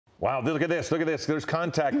Wow, look at this. Look at this. There's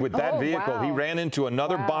contact with that vehicle. Wow. He ran into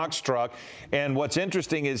another box truck. And what's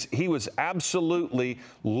interesting is he was absolutely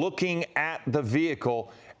looking at the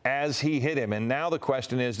vehicle as he hit him. And now the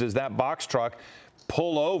question is, does that box truck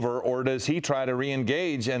pull over or does he try to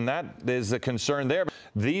re-engage? And that is the concern there.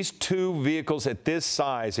 These two vehicles at this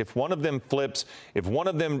size, if one of them flips, if one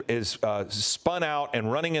of them is spun out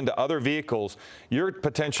and running into other vehicles, you're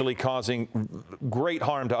potentially causing great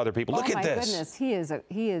harm to other people. Look at this. Oh, my goodness.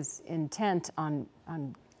 He is intent on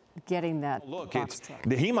getting that box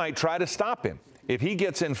truck. He might try to stop him. If he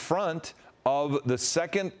gets in front of the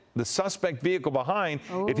suspect vehicle behind,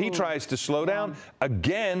 if he tries to slow down,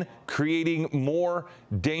 again, creating more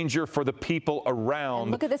danger for the people around.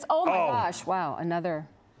 And look at this. Oh, my gosh. Wow. Another.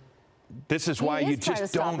 This is why you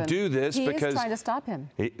just don't do this, because he is trying to stop him.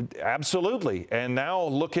 Absolutely. And now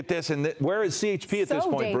look at this. And where is CHP at this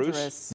point, Bruce?